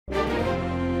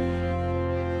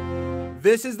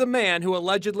This is the man who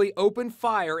allegedly opened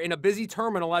fire in a busy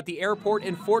terminal at the airport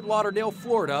in Fort Lauderdale,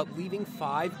 Florida, leaving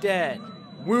 5 dead.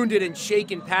 Wounded and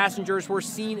shaken passengers were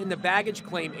seen in the baggage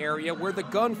claim area where the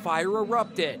gunfire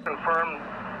erupted. Confirmed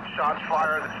shots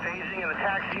fired, staging in the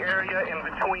taxi area in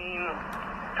between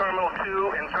Terminal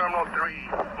 2 and Terminal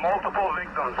 3. Multiple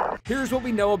victims. Here's what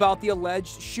we know about the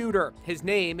alleged shooter. His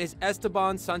name is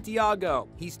Esteban Santiago.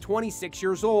 He's 26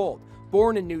 years old,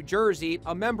 born in New Jersey,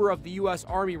 a member of the U.S.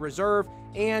 Army Reserve,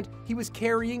 and he was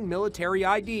carrying military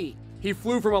ID. He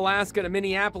flew from Alaska to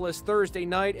Minneapolis Thursday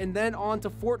night and then on to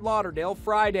Fort Lauderdale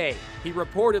Friday. He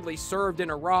reportedly served in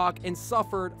Iraq and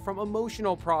suffered from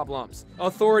emotional problems.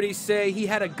 Authorities say he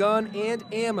had a gun and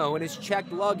ammo in his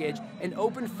checked luggage and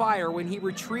opened fire when he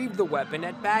retrieved the weapon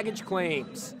at baggage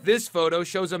claims. This photo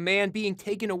shows a man being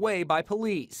taken away by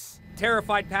police.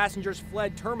 Terrified passengers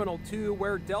fled Terminal 2,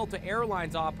 where Delta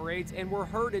Airlines operates, and were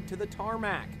herded to the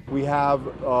tarmac. We have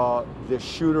the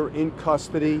shooter in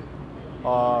custody.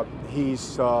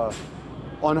 He's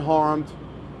unharmed.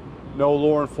 No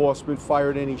law enforcement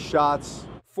fired any shots.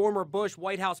 Former Bush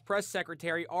White House press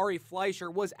secretary Ari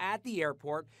Fleischer was at the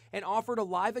airport and offered a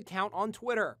live account on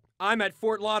Twitter. "I'm at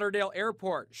Fort Lauderdale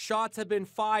Airport. Shots have been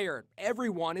fired.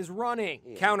 Everyone is running."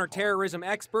 Counterterrorism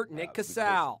expert Nick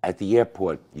Casal. At the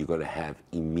airport, you're going to have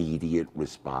immediate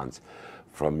response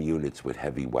from units with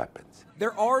heavy weapons.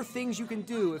 There are things you can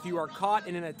do if you are caught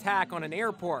in an attack on an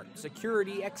airport.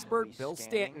 Security expert Bill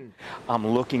Stanton. I'm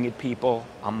looking at people.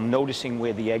 I'm noticing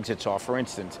where the exits are. For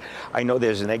instance, I know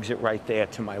there's an exit right there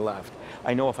to my left.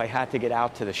 I know if I had to get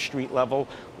out to the street level,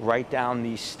 right down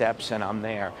these steps, and I'm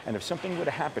there. And if something were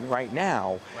to happen right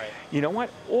now, you know what?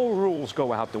 All rules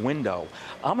go out the window.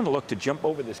 I'm going to look to jump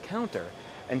over this counter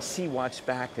and see what's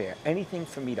back there. Anything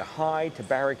for me to hide, to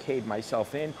barricade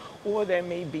myself in, or there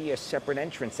may be a separate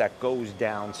entrance that goes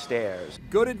downstairs.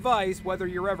 Good advice whether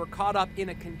you're ever caught up in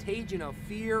a contagion of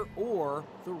fear or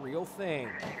the real thing.